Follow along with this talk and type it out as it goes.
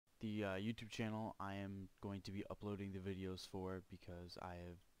the YouTube channel I am going to be uploading the videos for because I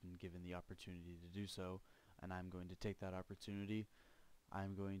have been given the opportunity to do so, and I'm going to take that opportunity.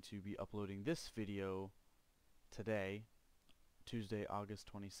 I'm going to be uploading this video today, Tuesday, August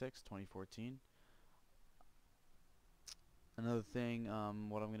 26, 2014. Another thing,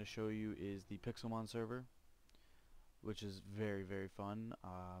 what I'm going to show you is the PixelMon server, which is very fun.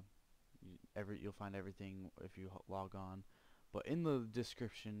 You'll find everything if you log on. But in the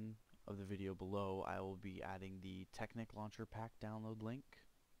description of the video below, I will be adding the Technic Launcher Pack download link,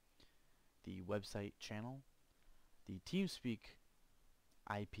 the website channel, the Teamspeak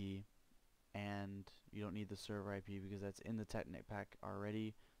IP, and you don't need the server IP because that's in the Technic Pack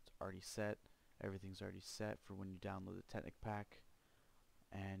already. It's already set. Everything's already set for when you download the Technic Pack.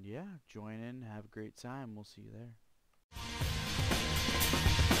 And yeah, join in, have a great time. We'll see you there.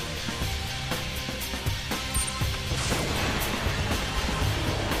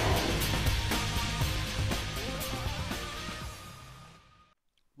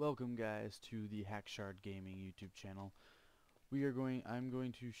 Welcome guys to the HackShardGaming YouTube channel. I'm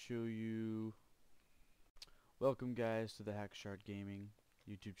going to show you Welcome guys to the HackShardGaming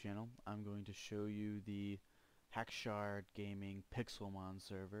YouTube channel. I'm going to show you the HackShardGaming PixelMon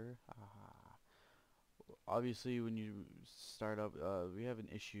server. Obviously when you start up, we have an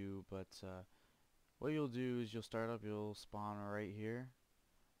issue, but what you'll do is you'll start up, you'll spawn right here.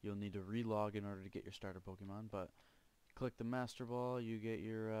 You'll need to relog in order to get your starter Pokemon, but click the Master Ball, you get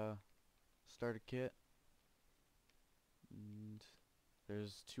your starter kit, and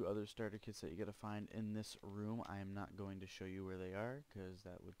there's two other starter kits that you gotta find in this room. I am not going to show you where they are because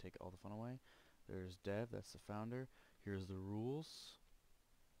that would take all the fun away. There's Dev, that's the founder. Here's the rules,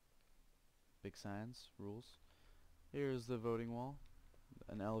 big signs, rules. Here's the voting wall,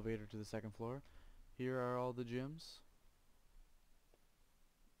 an elevator to the second floor. Here are all the gyms.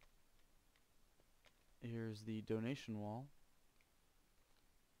 Here's the donation wall.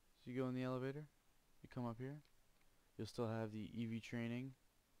 So you go in the elevator, you come up here, you'll still have the EV training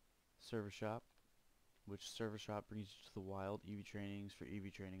server shop, which server shop brings you to the wild. EV trainings for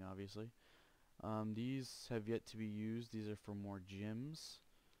EV training, obviously. These have yet to be used. These are for more gyms.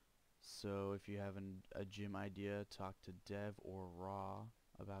 So if you have a gym idea, talk to Dev or Raw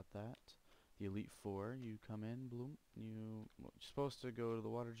about that. The Elite Four, you come in, bloom, you're supposed to go to the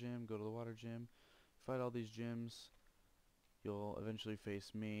water gym, fight all these gyms. You'll eventually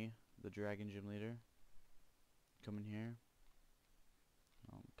face me, the Dragon Gym Leader. Come in here,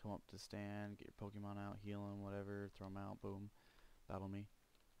 come up to stand, get your Pokemon out, heal them, whatever, throw them out, boom, battle me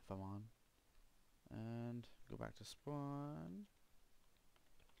if I'm on, and go back to spawn.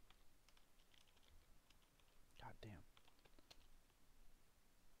 God damn.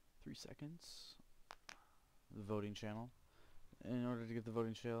 3 seconds. The voting channel. In order to get the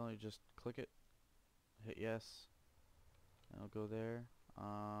voting channel, you just click it, hit yes, and it'll go there.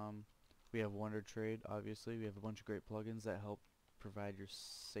 We have Wonder Trade, obviously. We have a bunch of great plugins that help provide your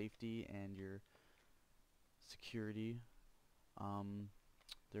safety and your security.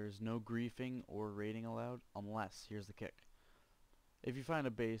 There's no griefing or raiding allowed unless, here's the kick. If you find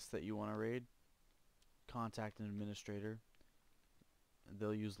a base that you want to raid, contact an administrator.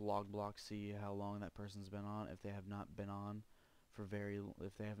 They'll use log blocks, see how long that person's been on. If they have not been on for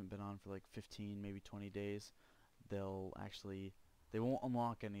if they haven't been on for like 15, maybe 20 days, they won't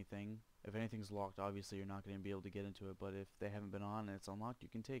unlock anything. If anything's locked, obviously you're not going to be able to get into it, but if they haven't been on and it's unlocked, you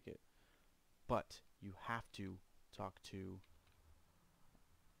can take it. But you have to talk to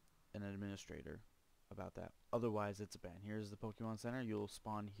an administrator about that. Otherwise, it's a ban. Here's the Pokemon Center. You'll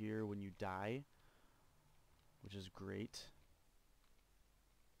spawn here when you die, which is great.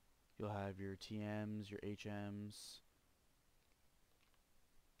 You'll have your TMs, your HMs,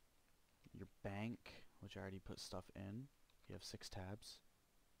 your bank, which I already put stuff in. You have 6 tabs,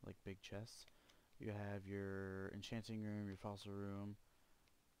 like big chests. You have your enchanting room, your fossil room,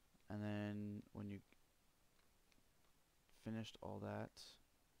 and then when you finished all that,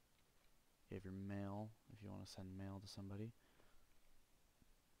 you have your mail, if you want to send mail to somebody.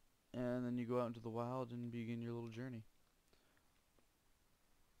 And then you go out into the wild and begin your little journey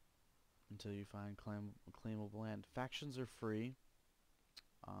until you find claimable land. Factions are free.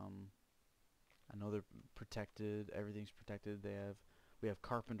 I know they're protected. Everything's protected. We have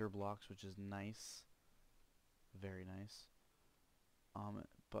carpenter blocks, which is nice, very nice.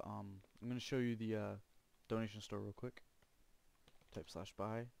 But I'm gonna show you the donation store real quick. Type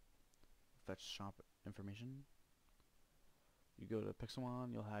 /buy, fetch shop information. You go to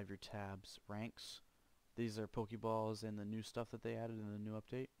PixelMon, you'll have your tabs, ranks. These are Pokeballs and the new stuff that they added in the new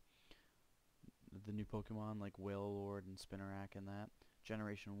update. The new Pokemon like Whale Lord and Spinnerack and that.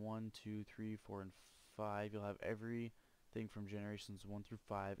 Generation 1, 2, 3, 4, and 5. You'll have everything from Generations 1 through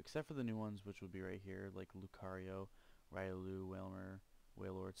 5, except for the new ones, which would be right here, like Lucario, Riolu, Wailmer,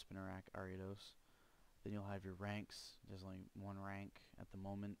 Wailord, Spinarak, Ariados. Then you'll have your ranks. There's only one rank at the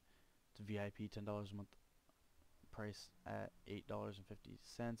moment. It's VIP, $10 a month, price at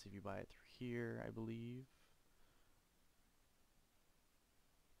 $8.50 if you buy it through here, I believe.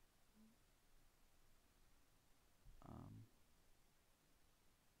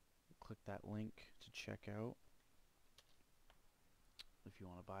 Click that link to check out if you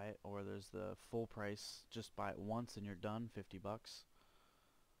want to buy it, or there's the full price, just buy it once and you're done, 50 bucks.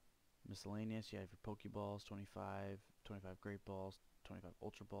 Miscellaneous, you have your Pokeballs, 25 Great Balls, 25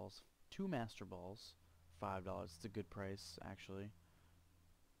 Ultra Balls, 2 Master Balls, $5. It's a good price actually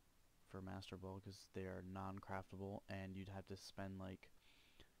for a Master Ball because they are non-craftable, and you'd have to spend like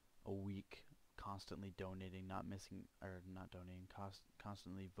a week constantly donating,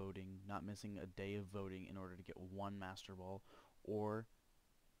 constantly voting, not missing a day of voting in order to get one Master Ball, or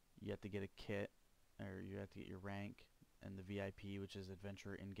you have to get a kit, or you have to get your rank and the VIP, which is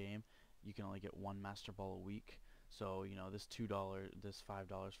adventure in game. You can only get one Master Ball a week. So you know, this $5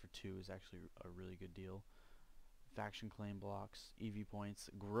 for 2 is actually a really good deal. Faction claim blocks, EV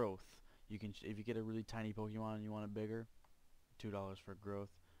points, growth. You can, if you get a really tiny Pokemon and you want it bigger, $2 for growth,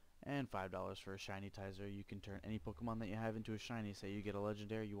 and $5 for a shiny Tizer. You can turn any Pokemon that you have into a shiny. Say you get a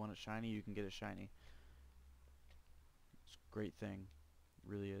legendary, you want it shiny, you can get it shiny. It's a great thing, it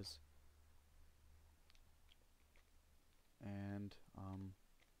really is. And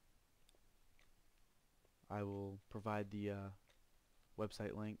I will provide the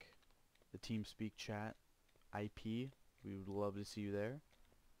website link, the Teamspeak chat IP. We would love to see you there.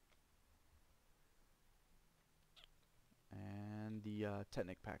 And the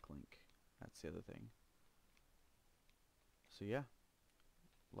Technic Pack link. That's the other thing. So yeah,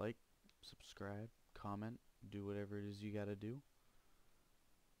 like, subscribe, comment, do whatever it is you gotta do.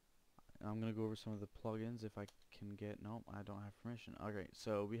 I'm gonna go over some of the plugins if I can get. Nope, I don't have permission. Okay,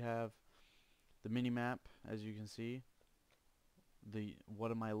 so we have the mini map, as you can see. The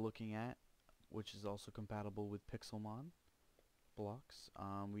what am I looking at, which is also compatible with PixelMon blocks.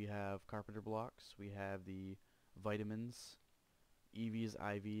 We have Carpenter blocks. We have the vitamins, EVs,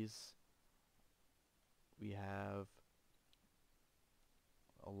 IVs. We have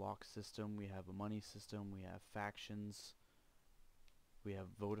a lock system. We have a money system. We have factions. We have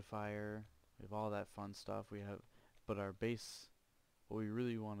Votifier. We have all that fun stuff. We have, but our base, what we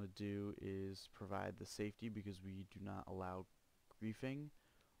really want to do is provide the safety, because we do not allow griefing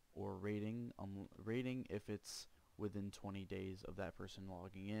or raiding. Raiding if it's within 20 days of that person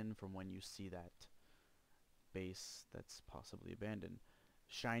logging in from when you see that base that's possibly abandoned.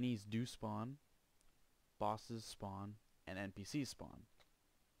 Shinies do spawn, bosses spawn, and NPCs spawn.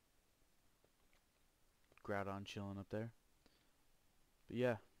 Groudon chilling up there. But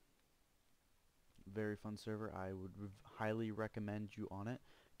yeah, very fun server. I would highly recommend you on it.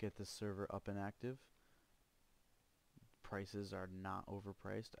 Get this server up and active. Prices are not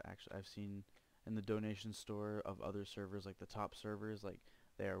overpriced. Actually, I've seen in the donation store of other servers, like the top servers, like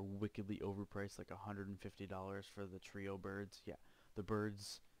they are wickedly overpriced, like $150 for the trio birds. Yeah, the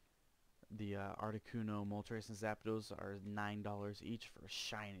birds, the Articuno, Moltres, and Zapdos are $9 each for a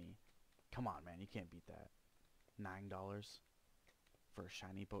shiny. Come on, man, you can't beat that. $9 for a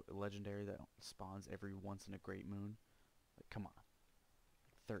shiny legendary that spawns every once in a great moon. Like, come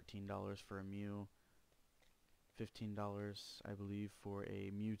on. $13 for a Mew. $15, I believe, for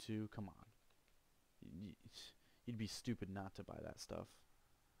a Mewtwo. Come on. You'd be stupid not to buy that stuff.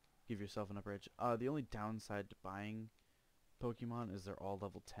 Give yourself an upper edge. The only downside to buying Pokemon is they're all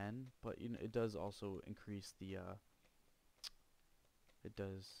level 10, but you know, it does also increase the it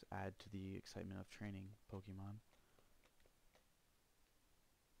does add to the excitement of training Pokemon.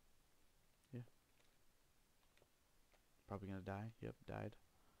 Yeah. Probably gonna die. Yep, died.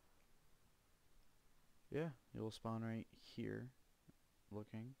 Yeah, it will spawn right here.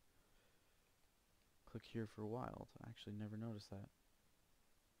 Looking. Click here for wild. I actually never noticed that.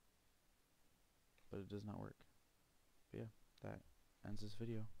 But it does not work. But yeah, that ends this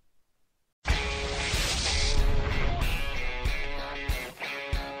video.